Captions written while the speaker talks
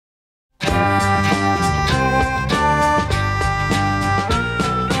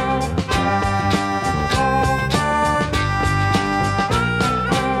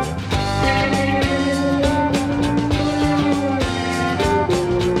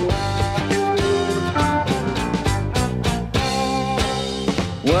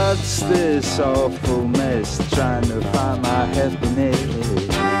What's this awful mess? Trying to find my happiness.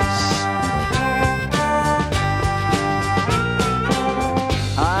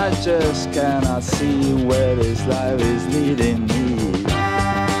 I just cannot see where this life is leading me.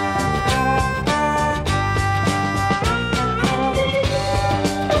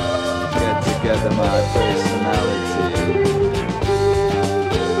 Get together my personality.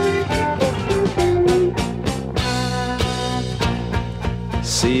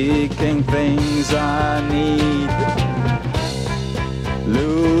 Seeking things I need,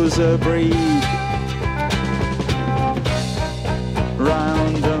 lose a breed,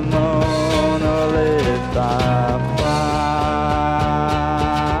 round the monolith I find.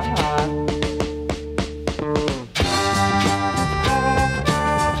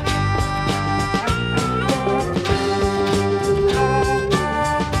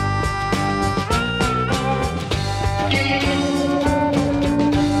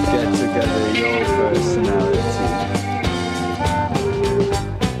 Get together your personality.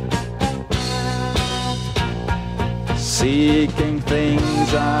 Seeking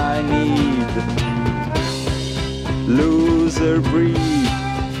things I need, loser breed,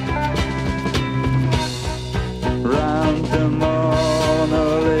 round the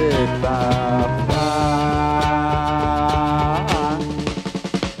monolith I find.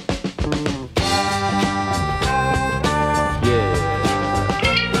 Yeah.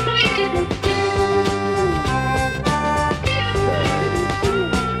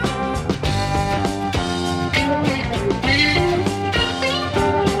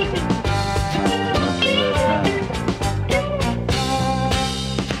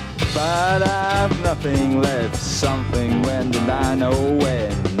 But I've nothing left, something when and I know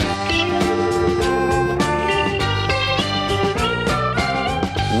when.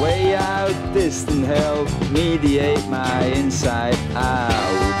 Way out distant help mediate my inside out.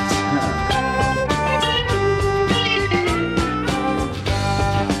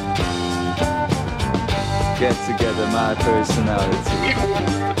 Get together my personality.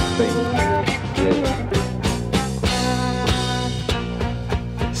 Think, yeah.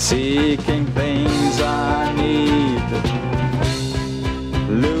 Seeking things I need,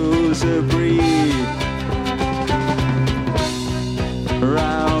 lose a breed,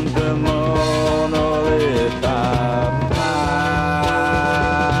 round the monolith I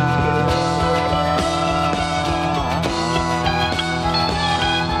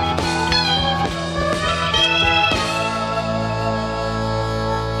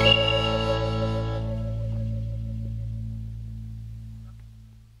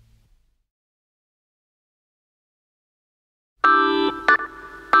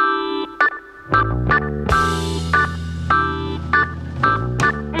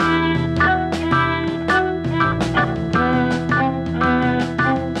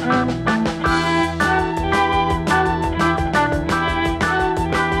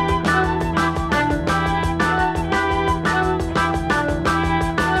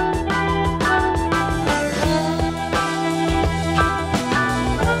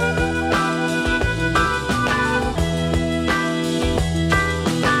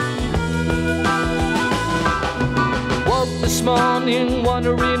this morning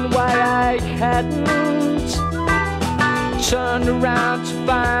wondering why I hadn't turned around to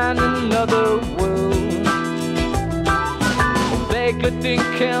find another world. Vaguely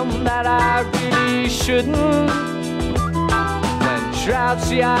thinking that I really shouldn't, when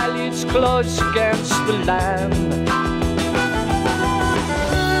drowsy eyelids close against the land.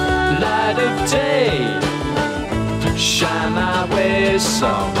 Light of day, shine my way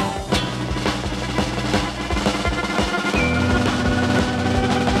some.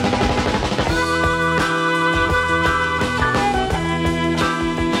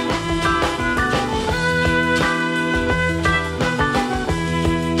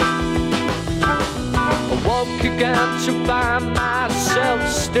 Again to find myself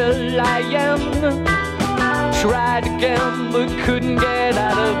still lying. Tried again but couldn't get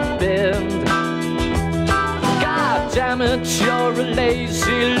out of bed. God damn it, you're a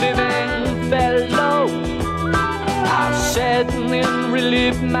lazy living fellow. I said and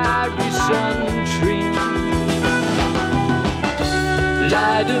relive my recent dream.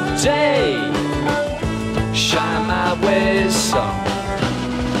 Light of day, shine my way some.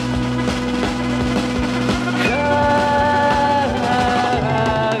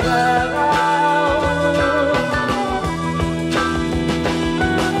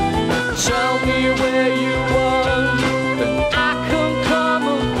 Tell me where you are, and I can come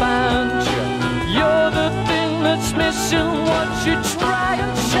and find you. You're the thing that's missing. Won't you try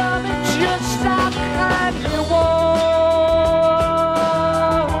and show me just how kind you are?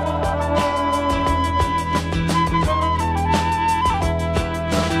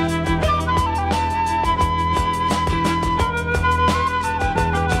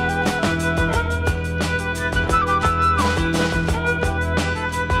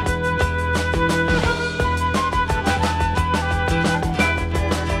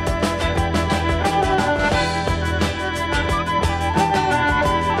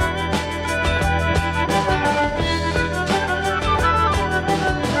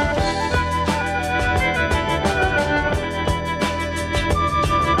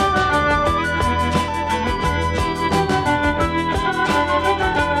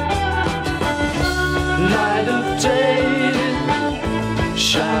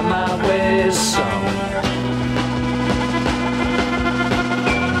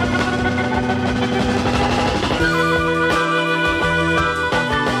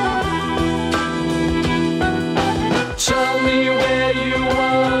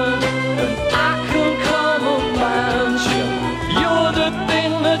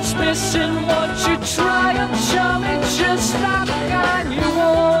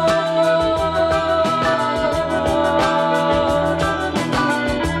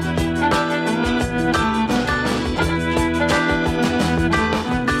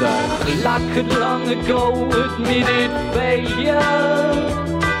 had long ago admitted failure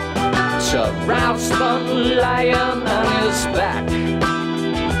to rouse the lion on his back.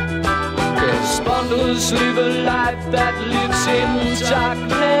 Responders live a life that lives in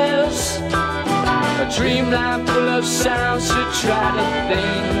darkness, a dreamland full of sounds to try to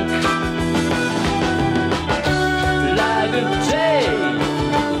think. Light of day,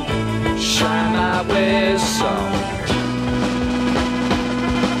 shine my way some.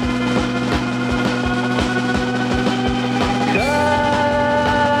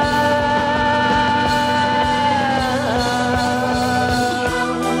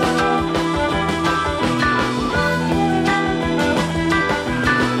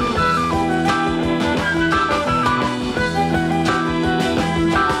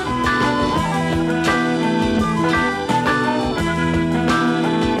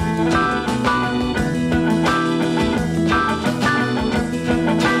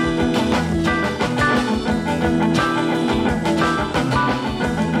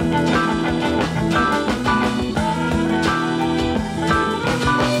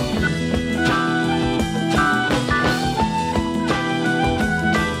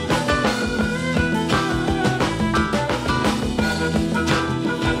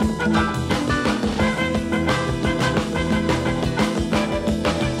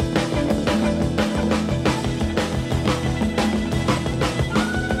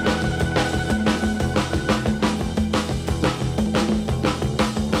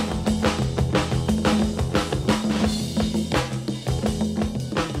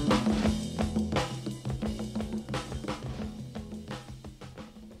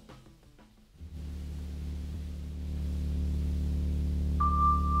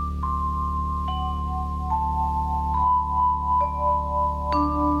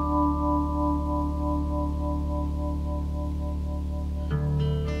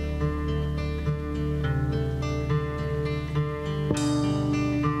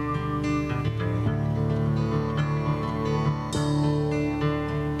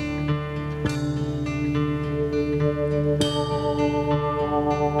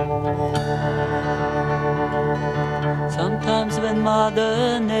 Sometimes when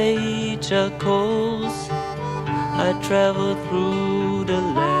Mother Nature calls, I travel through the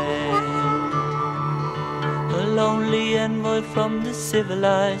land, a lonely envoy from the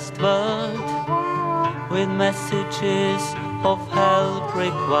civilized world, with messages of help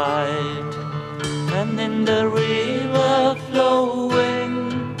required. And in the river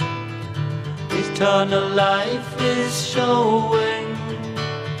flowing, eternal life is showing,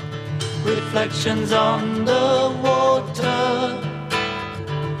 reflections on the water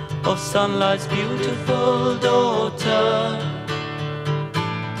of sunlight's beautiful daughter.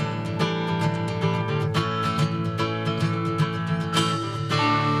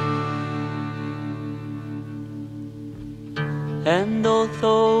 And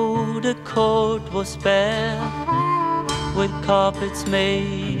although the court was bare, with carpets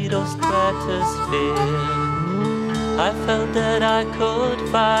made of stratosphere, I felt that I could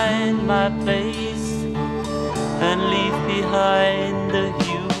find my place and leave behind the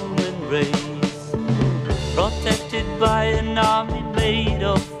human race. Protected by an army made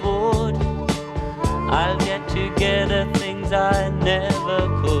of wood, I'll get together things I never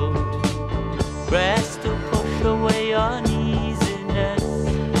could. Grass to push away uneasiness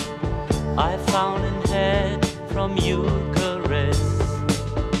I found and had from Eucharist.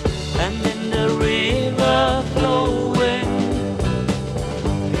 And in the river flowing,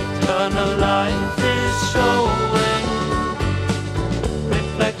 eternal life is showing,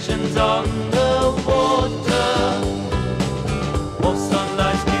 reflections on the water of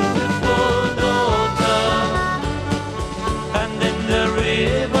sunlight's beautiful daughter. And in the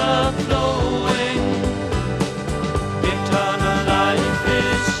river flowing, eternal life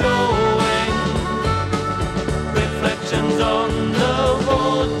is showing, reflections on the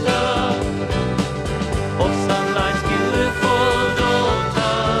water of sunlight's beautiful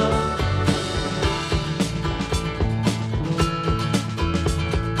daughter.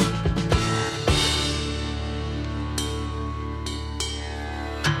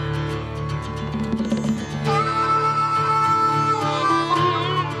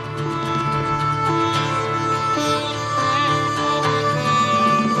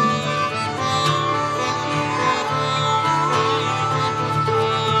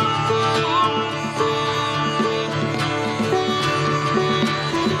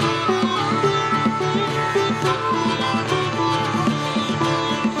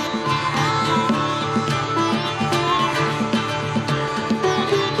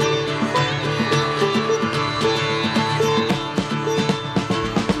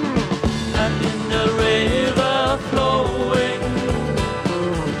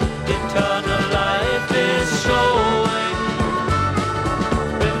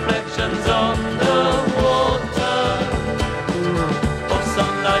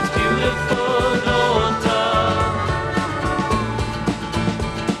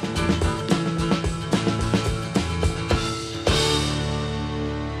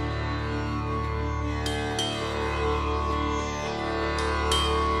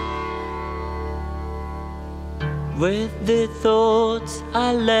 With the thoughts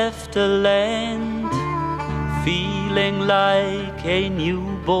I left the land, feeling like a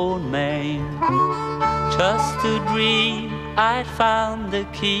newborn man. Just to dream I'd found the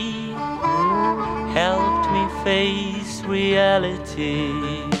key, helped me face reality.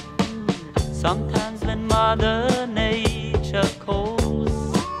 Sometimes when Mother Nature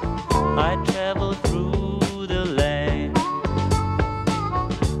calls, I travel through the land,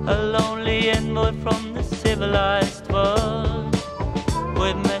 a lonely envoy from the civilized world,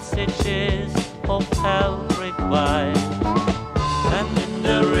 with messages of help required. And in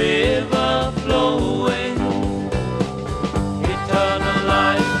the river flowing, eternal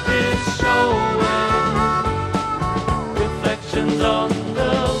life is showing, reflections on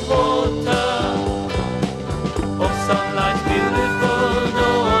the water of sunlight's beautiful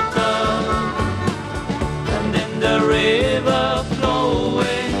daughter. And in the river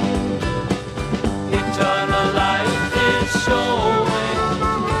flowing, eternal life is showing,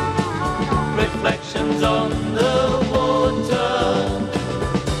 reflections on the water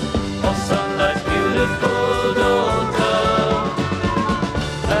of sunlight's beautiful daughter.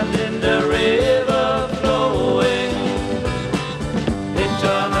 And in the river flowing,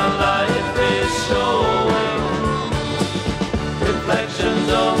 eternal life is showing, reflections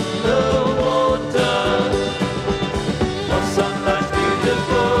on the water of sunlight's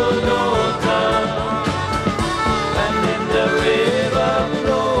beautiful daughter. And in the river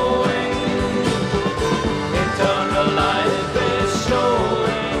flowing, eternal life is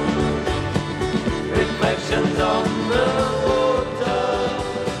showing, reflections on the water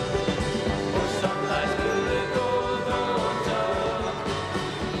of sunlight's beautiful daughter.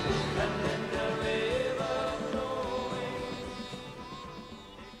 And in the river flowing.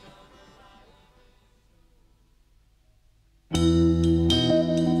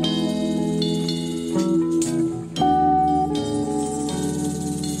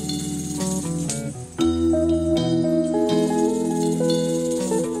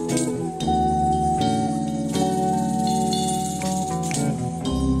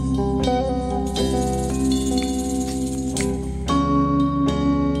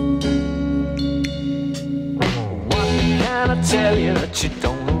 What can I tell you that you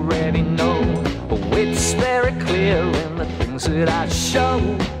don't already know? Oh, it's very clear in the things that I show,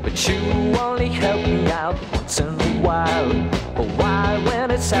 but you only help me out once in a while. Oh, why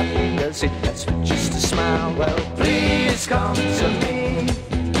when it's happening does it pass with just a smile? Well, please come to me.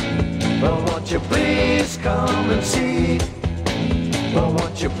 Well, won't you please come and see? Well,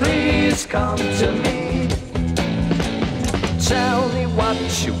 won't you please come to me? Tell me what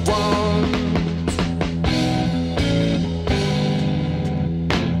you want.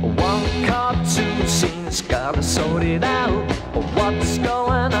 One cartoon scene's gotta sort it out. What's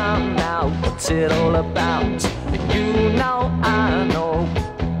going on now? What's it all about? You know, I know.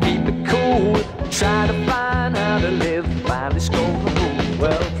 Keep it cool. Try to find how to live by this golden rule.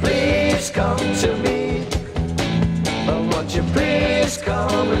 Well, please come to me. Oh, won't you please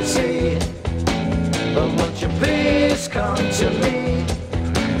come and see? Oh, won't you please come to me?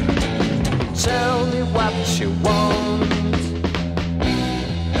 Tell me what you want.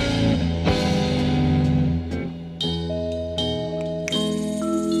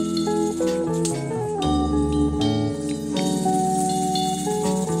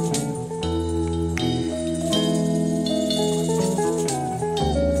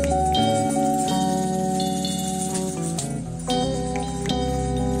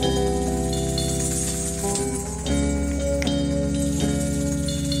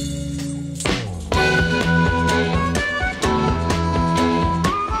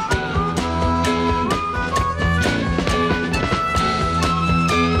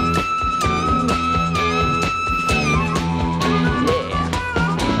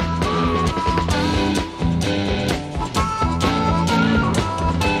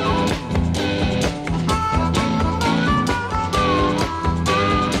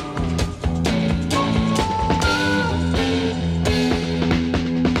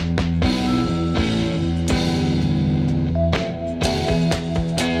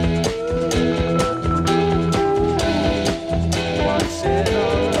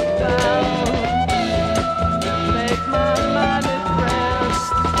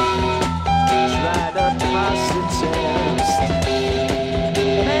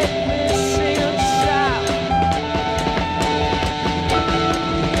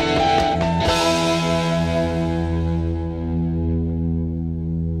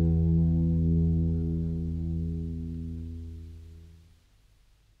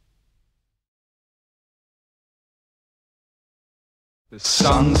 The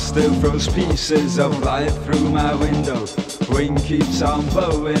sun still throws pieces of light through my window. Wind keeps on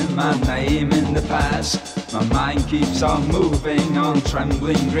blowing my name in the past. My mind keeps on moving on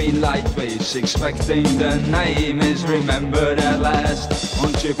trembling green light waves, expecting the name is remembered at last.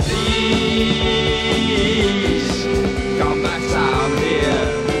 Won't you please come back down here?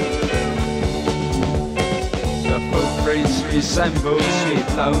 The footprints resemble sweet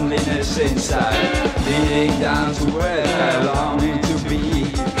loneliness inside, leading down to where they're longing to be.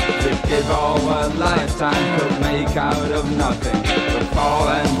 To give all what lifetime could make out of nothing, but fall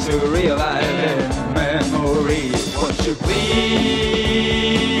into real life in memory. Won't you please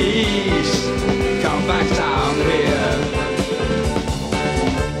come back down here?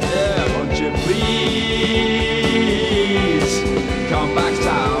 Yeah, won't you please come back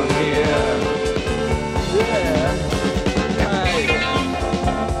down here? Yeah.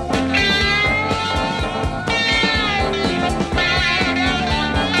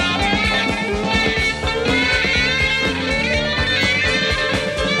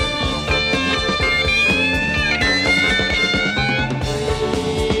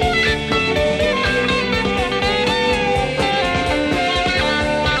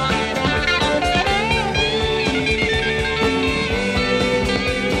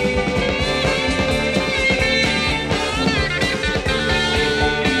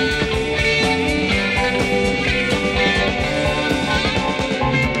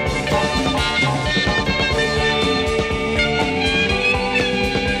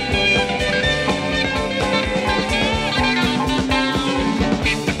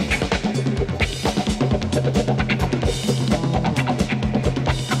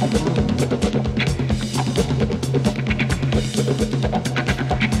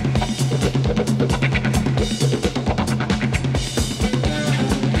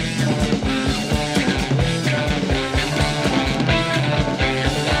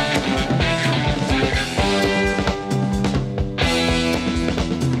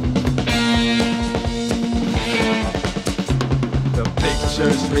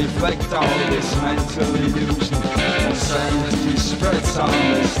 Reflect all this mental illusion. Sanity spreads on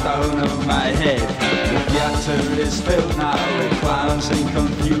the stone of my head. The theater is filled now with clowns and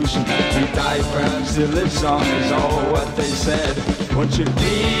confusion. He died, perhaps he lives on, is all what they said. Won't you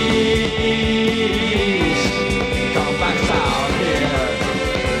please come back down here?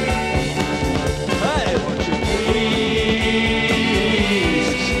 Hey, won't you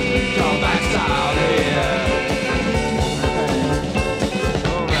please come back down here?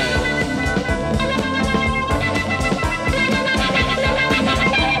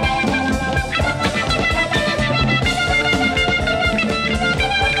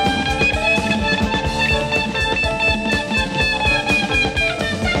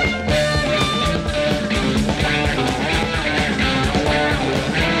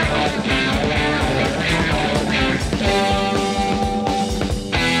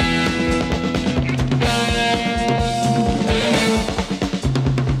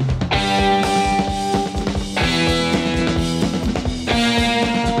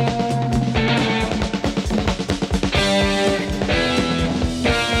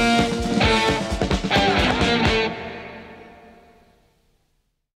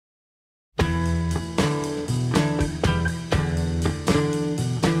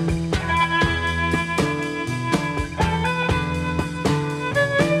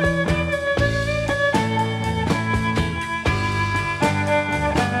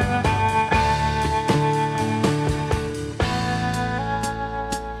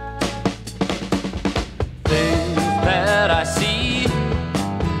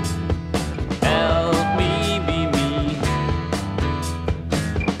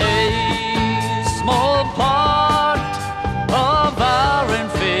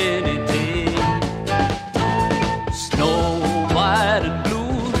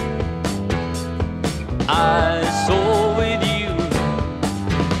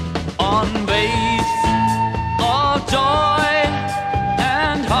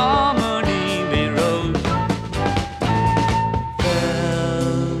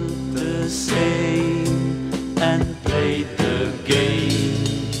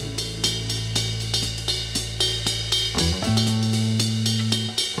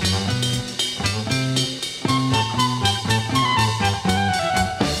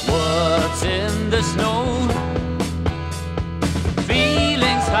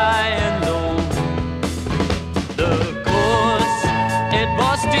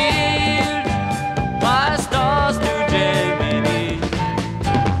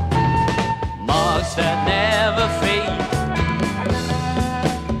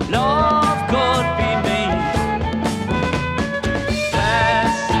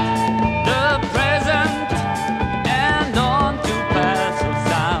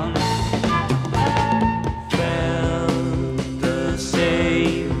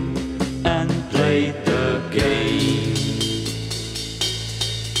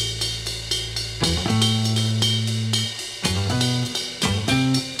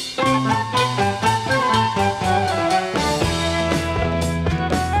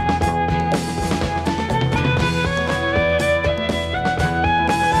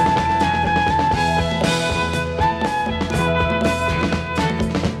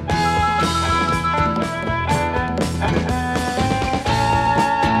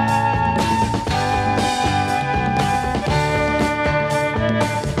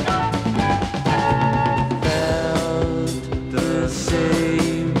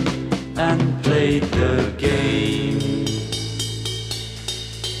 played the game.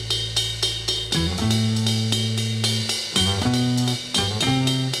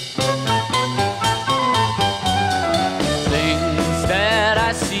 Things that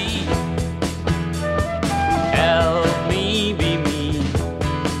I see help me be me.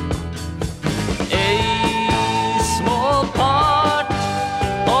 A small part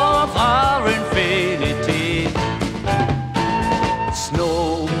of our infinity.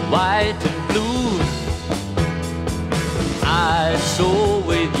 Snow white and blue, I soar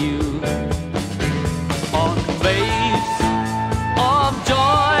with you on waves of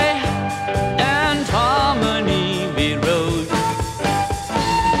joy and harmony. We rode,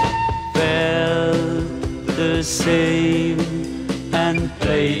 felt the same and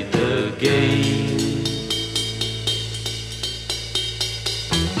played the game.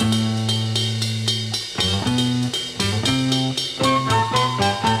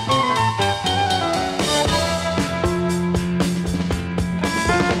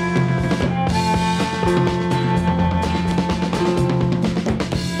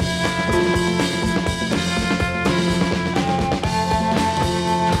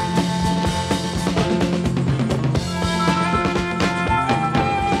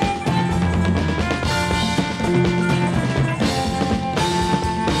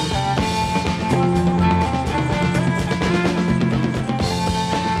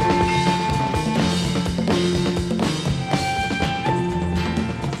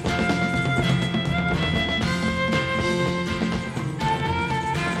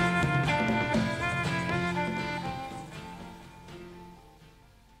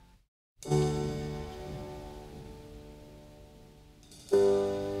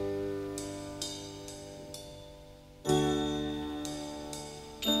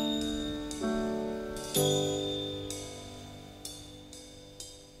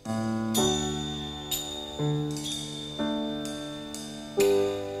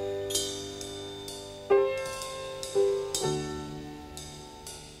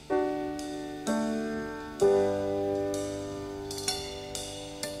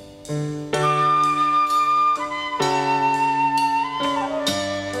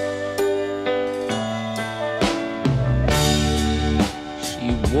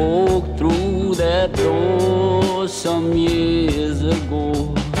 Walked through that door some years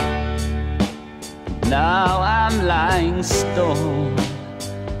ago. Now I'm lying stone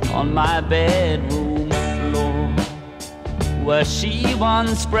on my bedroom floor, where she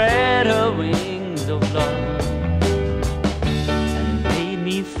once spread her wings of love and made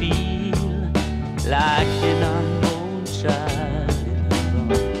me feel like an unborn child in her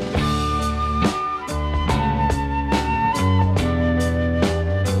arms.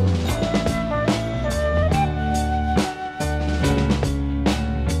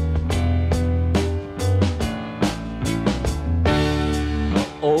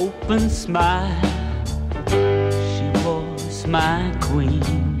 Open smile, she was my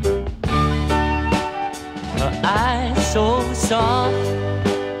queen. Her eyes so soft,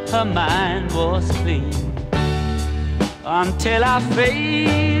 her mind was clean. Until I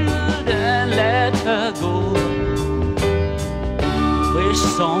failed and let her go. Wish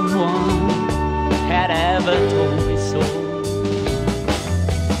someone had ever told me so.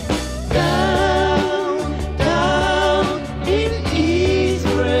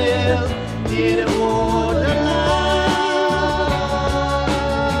 In a borderline,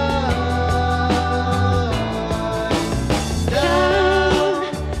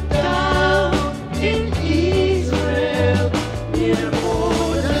 down in Israel, in a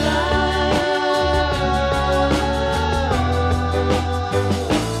borderline.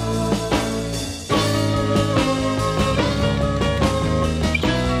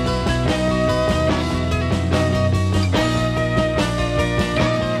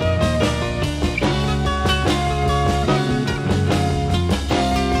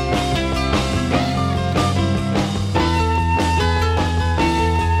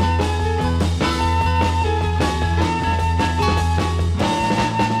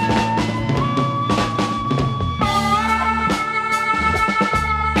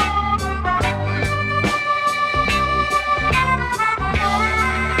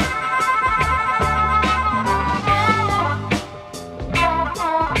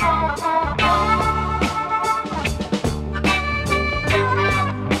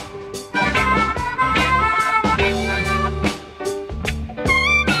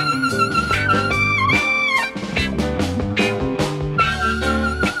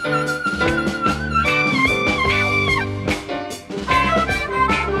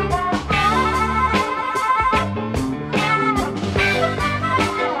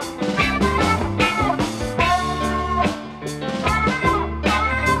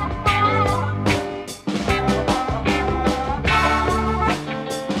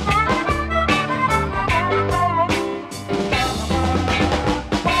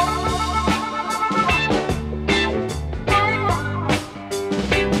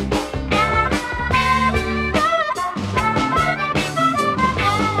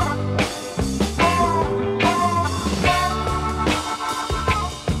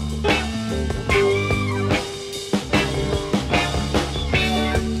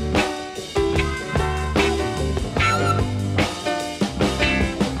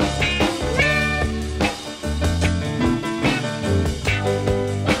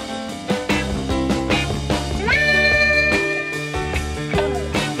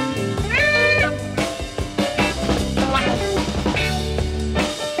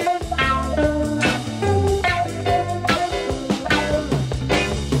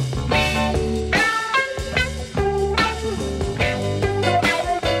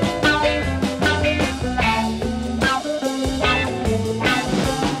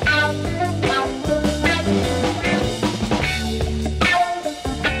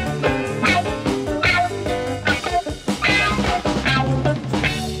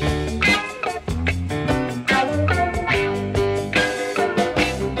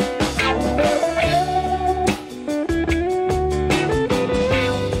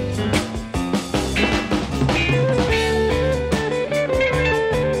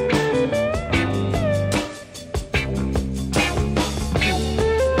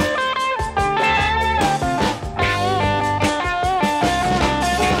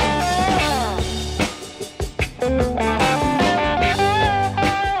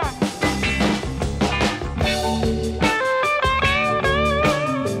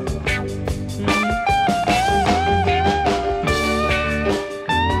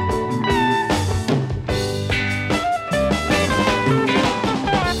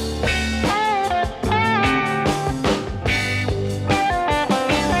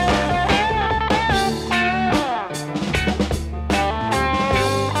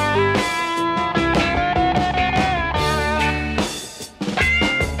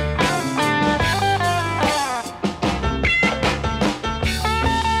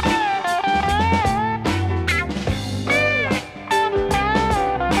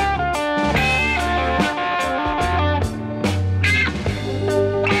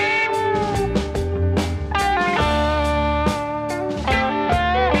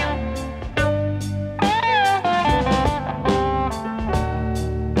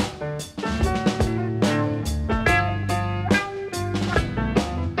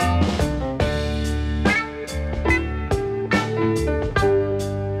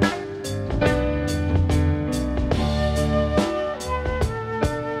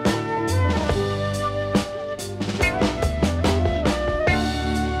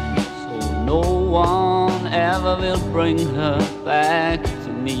 will bring her back to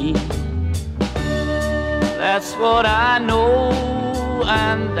me. That's what I know,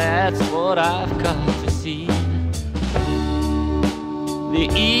 and that's what I've got to see. The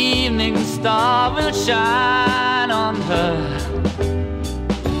evening star will shine on her